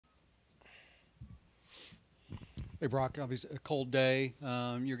Hey, Brock, obviously a cold day.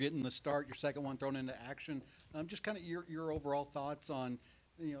 You're getting the start, your second one thrown into action. Just kind of your overall thoughts on,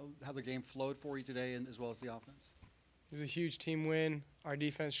 how the game flowed for you today, and as well as the offense. It was a huge team win. Our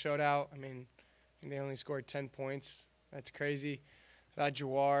defense showed out. I mean, they only scored 10 points. That's crazy. I thought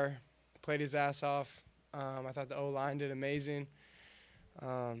Jawar played his ass off. I thought the O-line did amazing.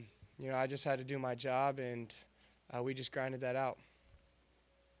 I just had to do my job, and we just grinded that out.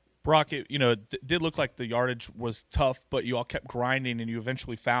 Brock, it did look like the yardage was tough, but you all kept grinding, and you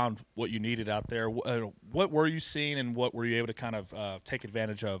eventually found what you needed out there. What were you seeing, and what were you able to kind of take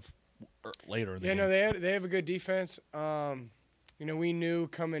advantage of later in the game? No, they have a good defense. We knew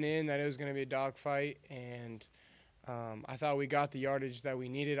coming in that it was going to be a dogfight, and I thought we got the yardage that we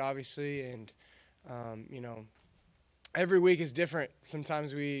needed, obviously, and every week is different.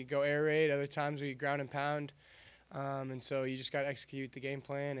 Sometimes we go air raid, other times we ground and pound. And so you just got to execute the game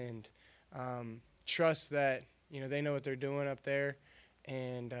plan and trust that, they know what they're doing up there.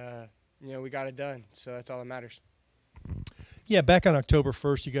 And, we got it done. So that's all that matters. Yeah, back on October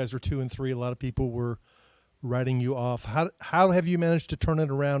 1st, you guys were 2-3. A lot of people were writing you off. How have you managed to turn it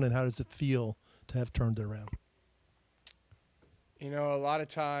around, and how does it feel to have turned it around? A lot of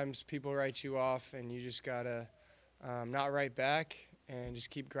times people write you off, and you just got to not write back and just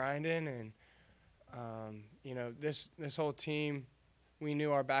keep grinding. And this whole team, we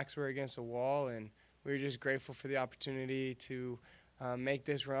knew our backs were against a wall, and we were just grateful for the opportunity to make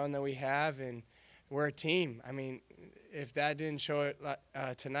this run that we have. And we're a team. I mean, if that didn't show it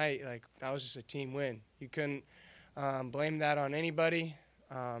tonight, that was just a team win. You couldn't blame that on anybody.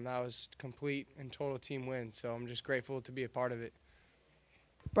 That was complete and total team win. So I'm just grateful to be a part of it.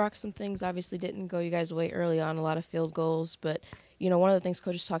 Brock, some things obviously didn't go you guys' way early on, a lot of field goals, but one of the things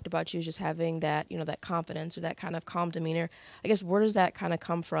coaches talked about you is just having that, that confidence or that kind of calm demeanor. I guess where does that kind of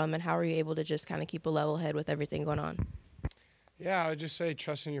come from, and how are you able to just kind of keep a level head with everything going on? Yeah, I would just say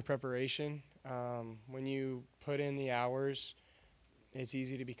trust in your preparation. When you put in the hours, it's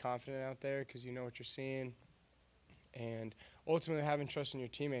easy to be confident out there because you know what you're seeing. And ultimately having trust in your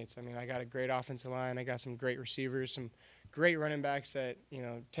teammates. I mean, I got a great offensive line. I got some great receivers, some great running backs that,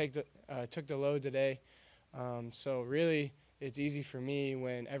 took the load today. So really, it's easy for me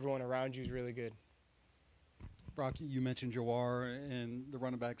when everyone around you is really good. Brock, you mentioned Jawar and the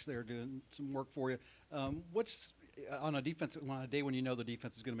running backs there doing some work for you. What's on a day when you know the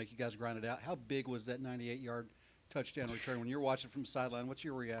defense is going to make you guys grind it out, how big was that 98-yard touchdown return? When you're watching from the sideline, what's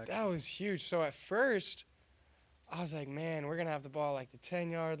your reaction? That was huge. So at first, I was like, man, we're going to have the ball the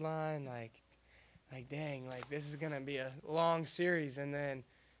 10-yard line. Dang, this is going to be a long series. And then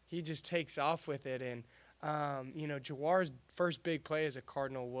he just takes off with it. And, Jawar's first big play as a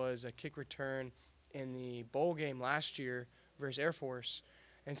Cardinal was a kick return in the bowl game last year versus Air Force.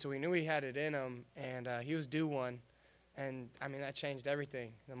 And so we knew he had it in him, and he was due one. And, that changed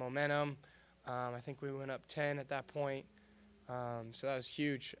everything. The momentum, I think we went up 10 at that point. So that was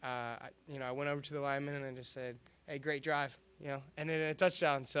huge. I went over to the lineman and I just said, hey, great drive, and then a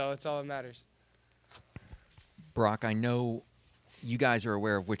touchdown. So it's all that matters. Brock, I know you guys are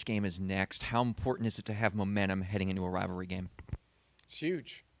aware of which game is next. How important is it to have momentum heading into a rivalry game? It's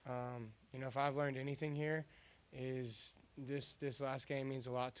huge. If I've learned anything here is this last game means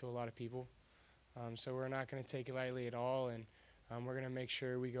a lot to a lot of people. So we're not going to take it lightly at all, and we're going to make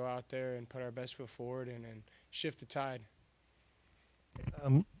sure we go out there and put our best foot forward and shift the tide.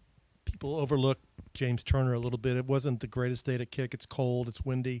 People overlook James Turner a little bit. It wasn't the greatest day to kick. It's cold. It's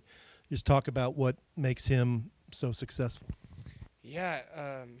windy. Just talk about what makes him so successful. Yeah,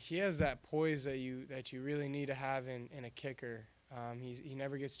 he has that poise that you really need to have in a kicker. He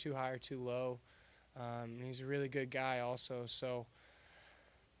never gets too high or too low. And he's a really good guy also. So,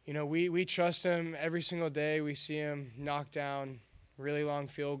 we trust him every single day. We see him knock down really long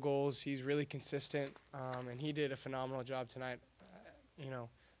field goals. He's really consistent, and he did a phenomenal job tonight.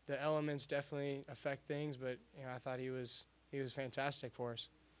 The elements definitely affect things, but I thought he was fantastic for us.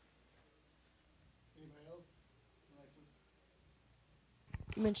 Anybody else?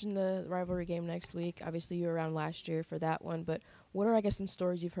 You mentioned the rivalry game next week. Obviously, you were around last year for that one, but what are, some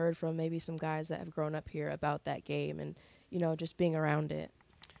stories you've heard from maybe some guys that have grown up here about that game and, just being around it?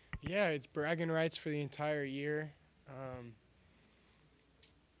 Yeah, it's bragging rights for the entire year.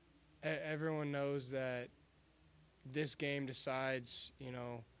 Everyone knows that this game decides,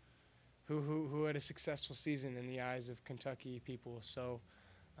 who had a successful season in the eyes of Kentucky people. So,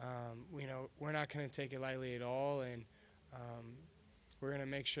 we're not going to take it lightly at all, and we're going to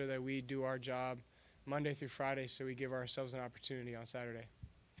make sure that we do our job Monday through Friday so we give ourselves an opportunity on Saturday.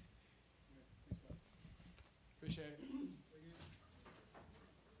 Appreciate it.